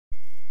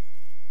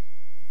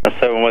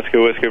7 Whiskey,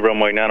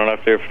 runway 9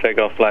 left, clear for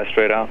takeoff, fly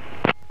straight out.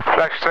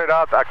 Fly straight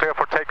out, clear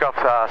for takeoff,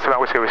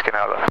 7 Whiskey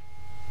now left.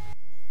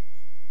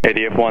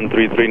 ADF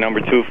 133, number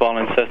 2,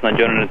 following Cessna,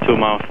 joining the 2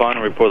 mile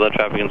final, report that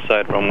traffic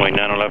inside, runway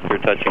 9 left, clear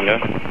touching there.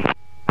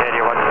 ADF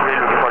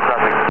 133, looking for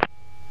traffic.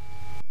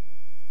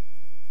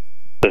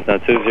 Cessna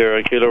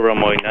 20 kilo,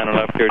 runway 9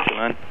 left, clear to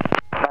land.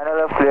 9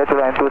 left, clear to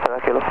land,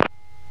 20 kilo.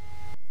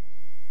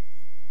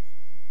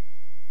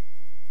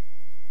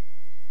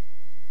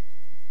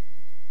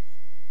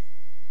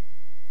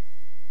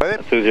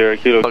 Ready? 20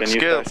 kilo, Looks can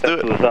you good, step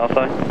to the south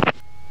side?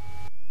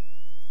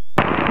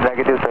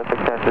 Negative traffic,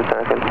 10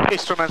 kilo.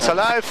 Instruments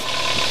alive.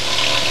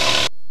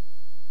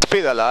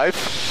 Speed alive.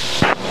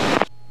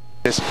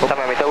 Yes.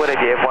 Meter with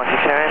ADF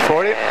 167.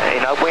 40.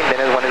 In upwind, then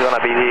this one is going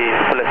to be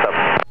the split stop.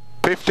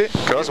 50.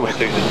 Crosswind.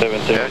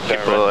 67, Yeah,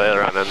 keep a little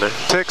aileron in there.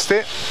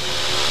 60.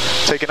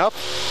 Taking up.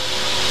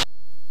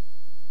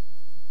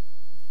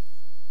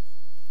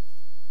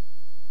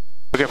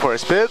 Looking for a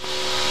speed.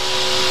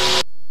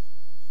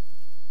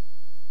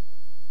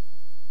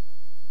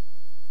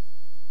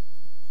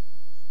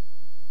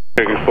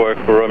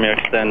 For Romeo,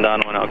 extend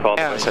down when I'll call.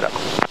 And set up.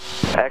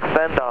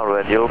 Extend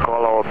downwind, you'll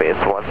call our base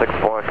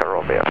 164 Echo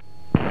Romeo.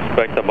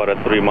 Expect about a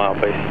 3 mile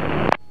base.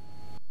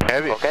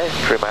 Heavy. Okay,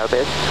 3 mile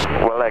base.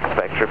 We'll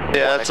expect trip.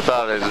 Yeah, that's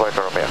about it.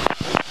 Echo Romeo.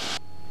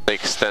 The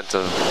extent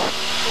of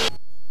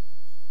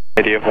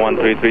ADF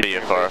 133.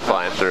 IFR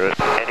flying through it.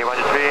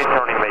 8123,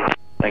 turning base.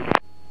 Thank you.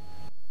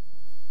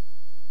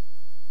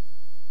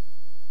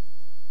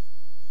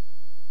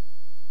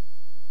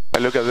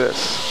 And look at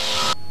this.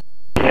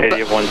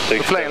 ADF 160.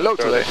 flying low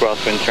today.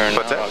 Crosswind turn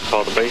What's now, that? I'll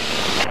call the base.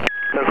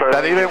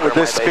 That even with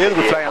this speed,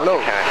 we're flying low.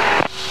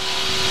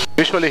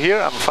 Usually here,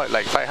 I'm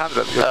like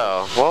 500.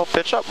 Oh, well,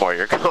 pitch up more.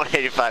 You're going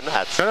 85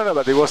 knots. No,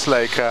 but it was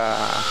like...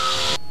 I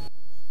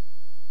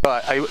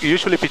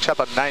usually pitch up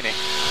at 90.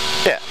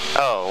 Yeah.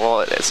 Oh,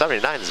 well,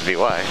 79 is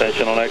VY.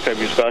 Attention on aircraft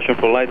use caution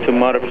for light to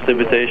moderate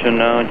precipitation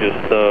now,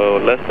 just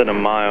less than a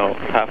mile,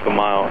 half a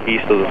mile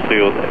east of the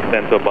field,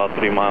 extend to about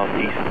 3 miles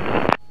east.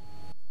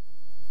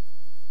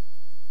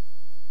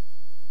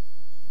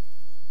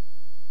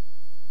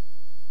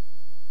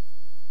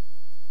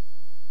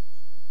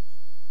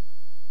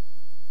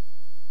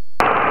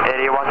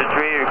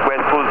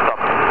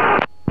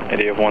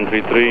 ADF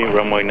 133,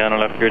 runway 9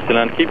 left, clear to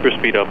land. Keep your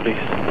speed up, please.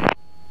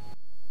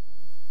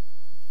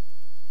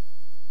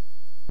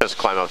 Just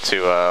climb up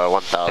to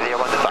 1,000.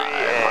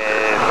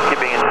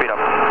 Keeping in speed up.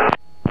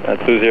 At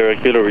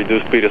 20 kilo,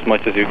 reduce speed as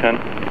much as you can.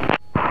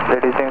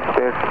 Reducing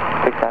speed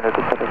 600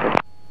 to 76.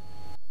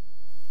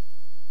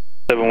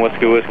 7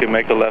 Whiskey,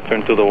 make a left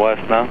turn to the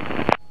west now.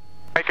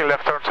 Make a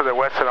left turn to the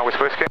west, 7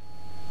 Whiskey.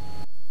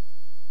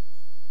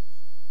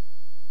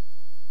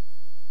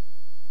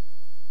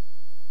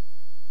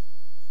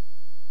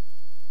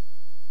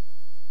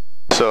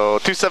 So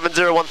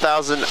 270,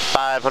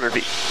 1,500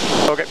 feet.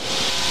 Okay.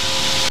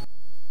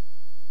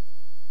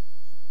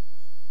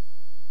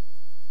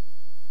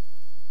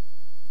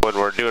 When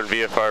we're doing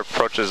VFR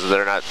approaches,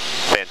 they're not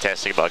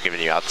fantastic about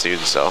giving you altitude,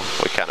 so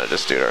we kind of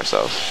just do it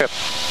ourselves. Yep.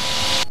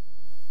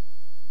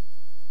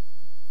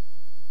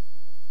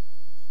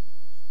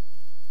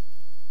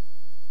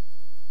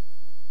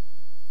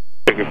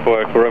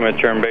 For Romeo,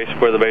 turn base,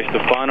 square the base to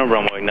final,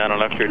 runway 9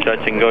 left, you're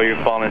touching go,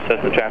 you're following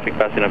Cessna traffic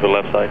passing up the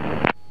left side.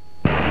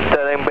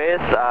 Setting base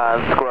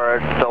and square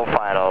till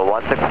final,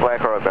 164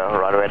 Echo Romeo,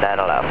 runway 9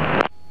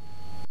 left.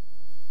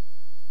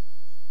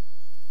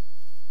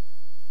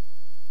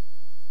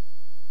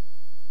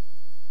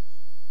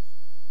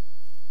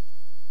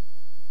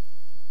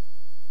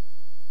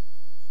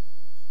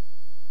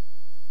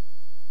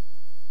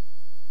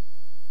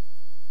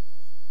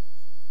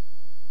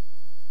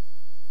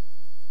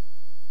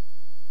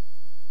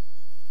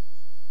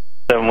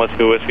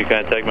 Whiskey,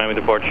 contact Miami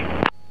departure.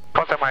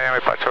 Contact Miami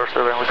departure,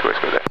 7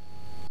 Whiskey there.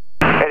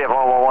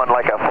 8111,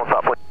 like a full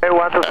stop. 123,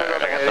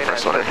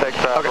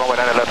 runway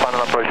 9 left,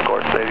 final approach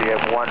course,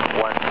 ADF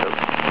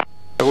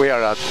 112. We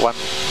are at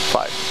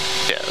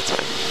 1.5. Yeah, that's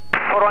fine.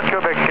 41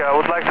 Quebec,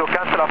 would like to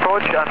cancel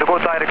approach and go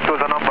direct to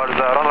the numbers,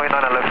 runway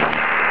 9 left.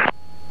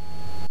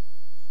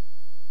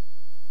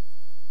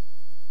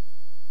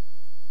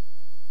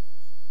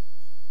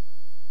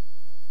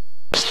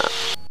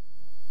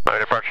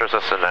 Departure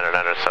Cessna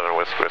 997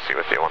 Whiskey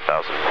with you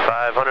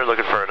 1,500,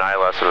 looking for an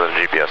ILS with a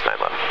GPS 9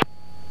 left.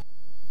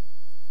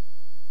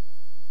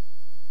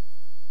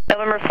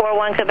 November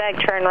 41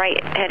 Quebec, turn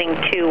right heading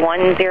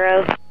 210.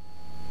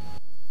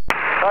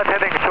 Right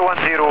heading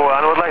 210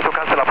 and would like to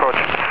cancel approach.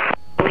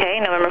 Okay,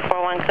 November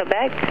 41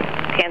 Quebec,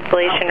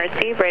 cancellation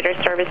received, radar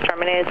service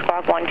terminated,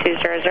 squawk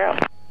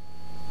 1200.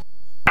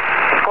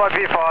 Squad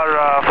V for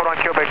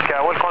 41 Quebec,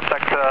 we'll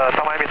contact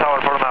Miami Tower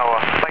for now.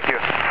 Thank you.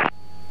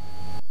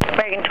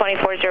 American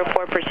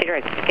 2404, proceed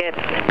direct skip.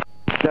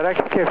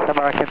 Direct skip,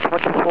 American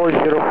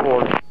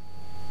 2404.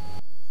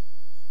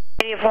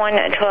 ADF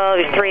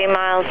 112, 3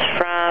 miles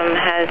from,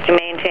 has to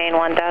maintain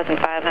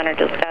 1,500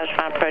 to establish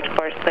final approach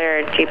course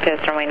clear,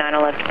 GPS runway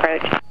 9 left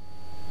approach.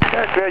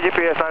 Yes, clear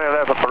GPS 9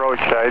 left approach,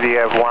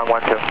 ADF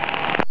 112.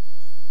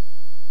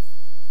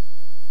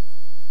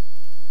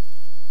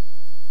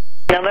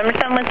 November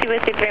 7 Whiskey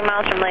Whiskey, 3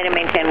 miles from Lane and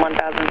maintain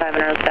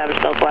 1,500, establish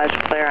localized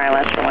clear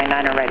ILS runway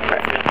 9 right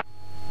approach.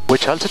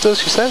 Which altitude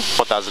you said?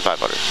 1,500.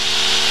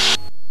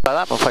 I'm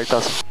on 5,000.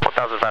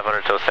 1,500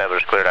 to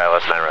establish cleared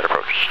ILS 9 right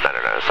approach.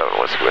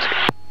 997 Whiskey Whiskey.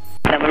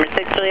 November 6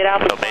 Juliet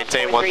Alpha. So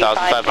maintain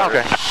 1,500.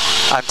 Okay.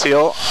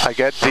 Until I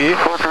get the...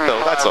 So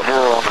that's up.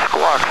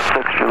 Squawk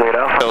 6 Juliet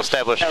Alpha. So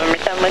establish.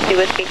 November 7 Whiskey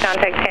Whiskey,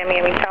 contact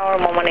Miami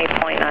Tower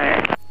 118.9.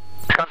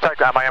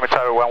 Contact Miami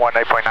Tower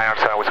 118.9 on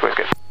 7 Whiskey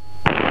Whiskey.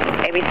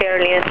 ABC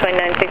Aerolíneas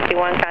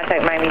 2961,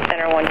 contact Miami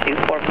Center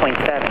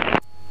 124.7.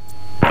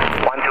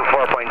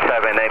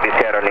 124.7, ABC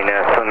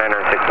Aerolíneas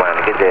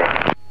 2961. Good day.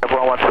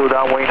 112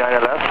 downwind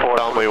 9 left.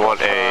 Downwind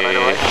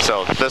 1A.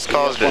 So this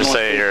call is going to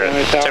say you're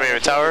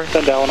Miami Tower,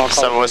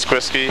 7 Whiskey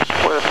Whiskey,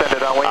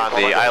 on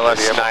the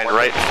ILS 9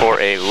 right for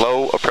a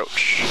low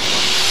approach.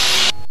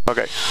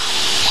 Okay.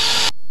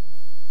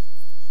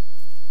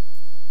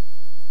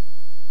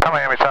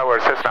 Miami Tower,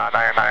 Cessna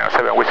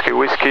 997 Whiskey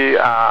Whiskey,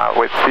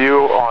 with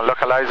you on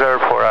localizer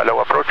for a low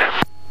approach.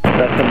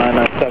 Cessna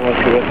 997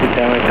 Whiskey Whiskey,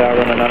 Miami Tower,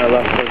 running 9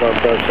 left, clear low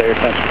approach, say your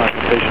attention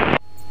compensation.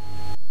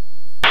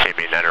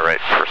 Maybe 9 right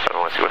for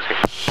 7 Whiskey Whiskey.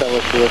 7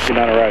 Whiskey Whiskey,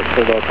 9 right,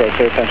 clear low approach,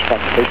 say your attention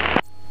compensation.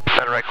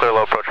 9 right, clear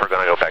low approach, we're going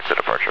to go back to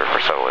departure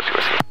for 7 Whiskey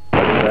Whiskey.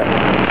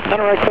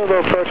 9 right, clear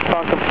low approach,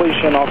 upon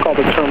completion, I'll call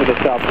the term of the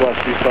southwest,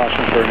 east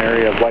caution for an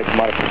area of light to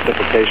moderate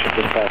precipitation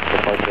just past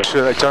departure.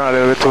 Should I turn a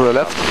little bit to the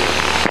left?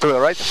 To the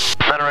right?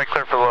 9 right,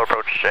 clear for low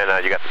approach, and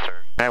you got the turn.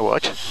 Can I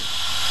watch?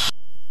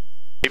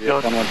 Keep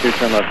going. 112,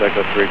 turn left,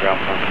 Echo 3,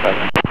 ground point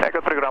 7. Echo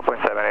 3, ground point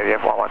 7,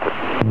 ADF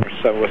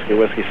 112. 7 Whiskey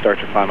Whiskey, start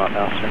your climb out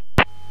now, sir.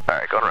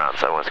 Alright, going around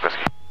 7 Whiskey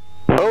Whiskey.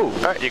 Oh!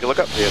 Alright, you can look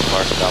up.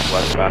 VFR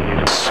southwest bound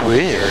east.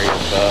 Sweet.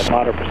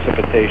 Moderate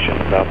precipitation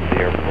south of the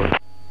airport.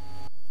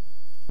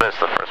 Missed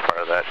the first part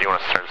of that. You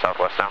want us to turn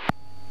southwest now?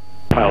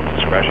 Mild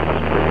discretion.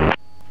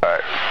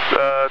 Alright,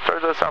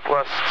 turn to the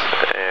southwest,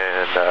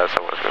 and 7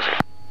 Whiskey Whiskey.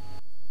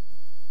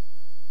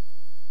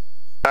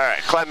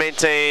 Alright, climb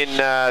maintain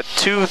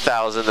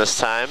 2,000 this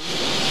time.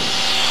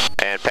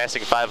 And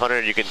passing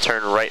 500, you can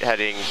turn right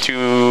heading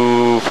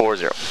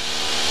 240.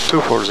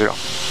 240.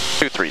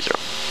 230.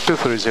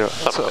 230.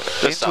 So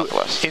Just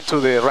southwest. into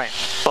the rain.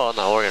 Oh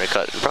no, we're going to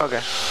cut.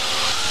 Okay.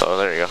 Oh,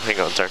 there you go.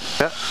 Hang on, turn.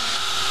 Yeah.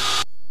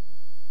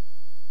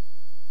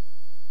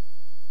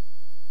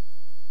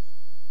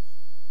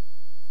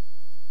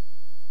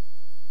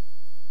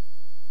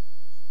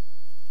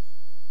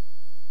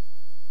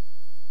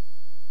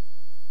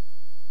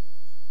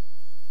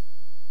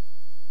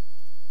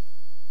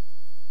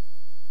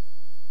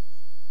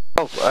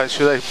 Oh,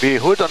 should I be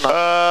hood or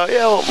not?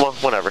 Yeah, well,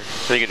 whatever.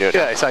 You can do it.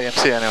 Yeah, it's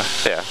IMC anyway.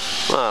 Yeah.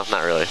 Well,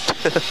 not really.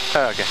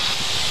 Okay.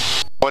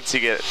 Once you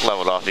get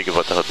leveled off, you can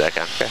put the hood back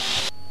on. Okay.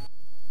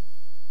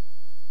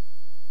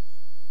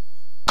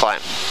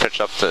 Climb.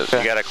 Pitch up to, Yeah.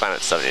 you gotta climb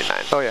at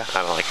 79. Oh yeah.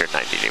 I don't like your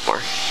 90 anymore.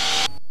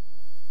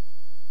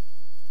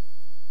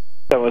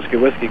 7 Whiskey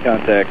Whiskey,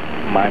 contact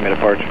Miami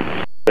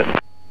departure.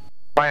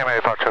 Miami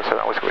departure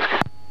 7 Whiskey Whiskey.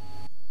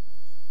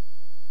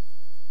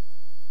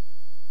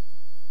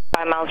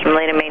 5 miles from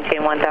Lane and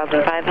maintain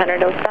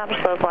 1,500, establish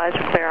localized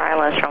clear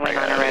ILS runway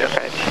 9 right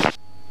approach.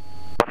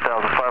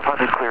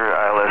 1,500 clear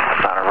ILS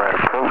 9 right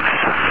approach.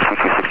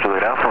 226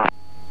 Juliet Alpha.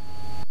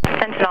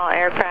 Sentinel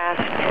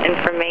aircraft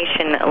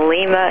information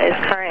Lima is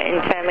current in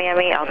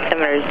Miami,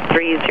 altimeter is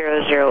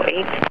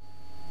 3008.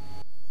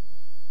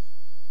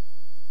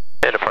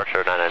 And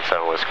departure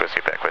 997 Whiskey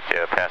Whiskey back with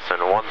you. Passing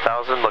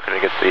 1,000, looking to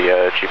get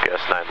the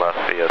GPS 9 left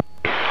via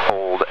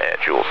hold at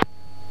Jewel.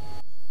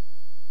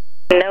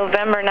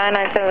 November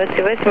 997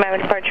 Whiskey Whiskey,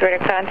 Miami departure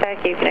radar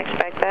contact, you can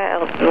expect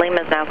that.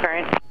 Lima is now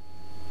current.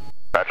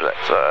 Roger that,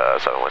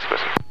 7 Whiskey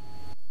Whiskey.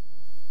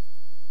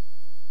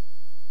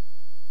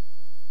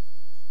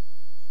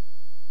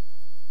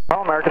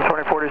 Well, American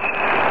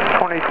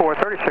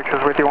 2436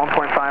 is with you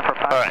 1.5 for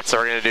 5. Alright, so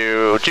we're going to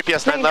do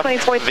GPS 9 left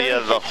via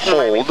the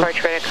hold.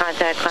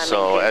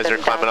 So as you're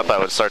climbing up, I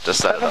would start to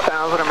set it up.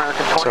 7,000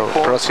 American 24.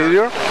 So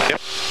procedure? Yep.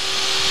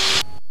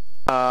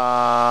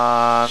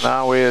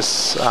 Now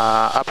is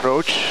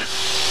approach.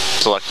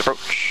 Select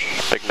approach.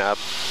 Big knob.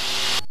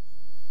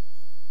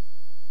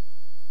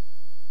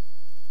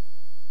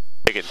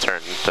 You can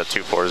turn to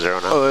 240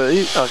 now.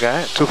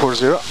 Okay,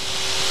 240.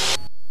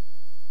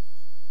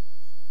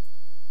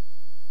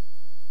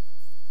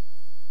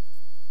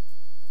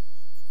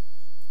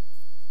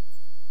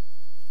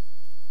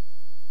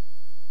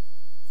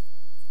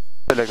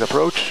 Select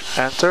approach,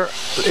 enter.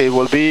 It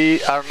will be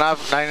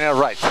RNAV 9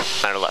 right.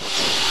 9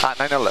 left.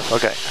 9 left,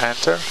 okay.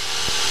 Enter.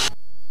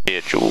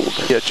 Yeah, jeweled.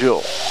 Yeah,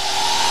 jewel.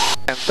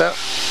 Enter.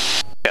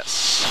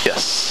 Yes.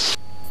 Yes.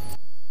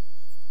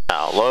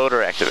 Now load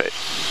or activate?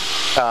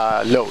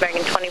 Load.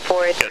 American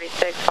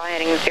 2436, fly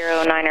heading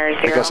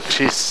 090. Because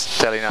she's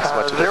telling us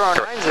what to do.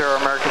 090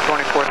 American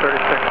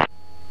 2436.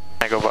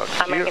 I go back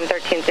American here.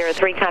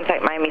 1303,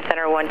 contact Miami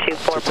Center 2000.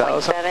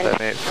 124.7.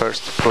 Let me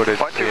first put it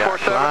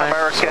 1247 line,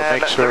 American, so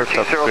make sure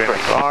top green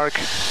 1303. arc.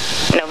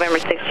 November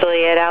 6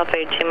 Juliet Alpha,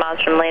 2 miles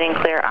from Lane and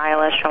clear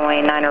ILS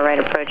runway 9 right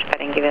approach, if I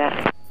didn't give you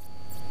that.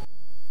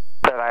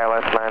 That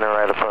ILS 9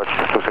 right approach.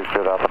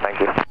 Juliet Alpha, thank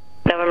you.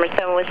 November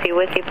 7 Whiskey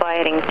Whiskey, fly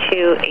heading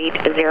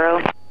 280.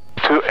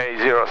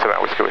 280,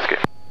 7 Whiskey Whiskey.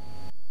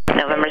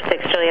 November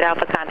 6 Juliet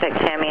Alpha,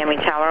 contact Miami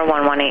Tower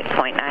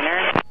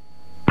 118.9er.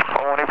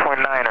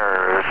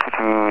 118.9er,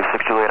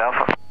 6 Juliet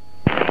Alpha.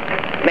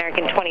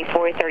 American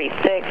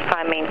 2436,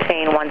 climb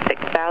maintain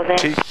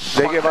 16,000.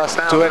 They gave us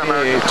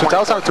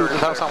 2,000 or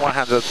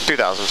 2,100?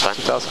 2,000 is fine.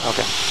 2,000,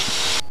 okay.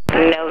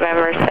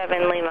 November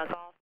 7 Lima.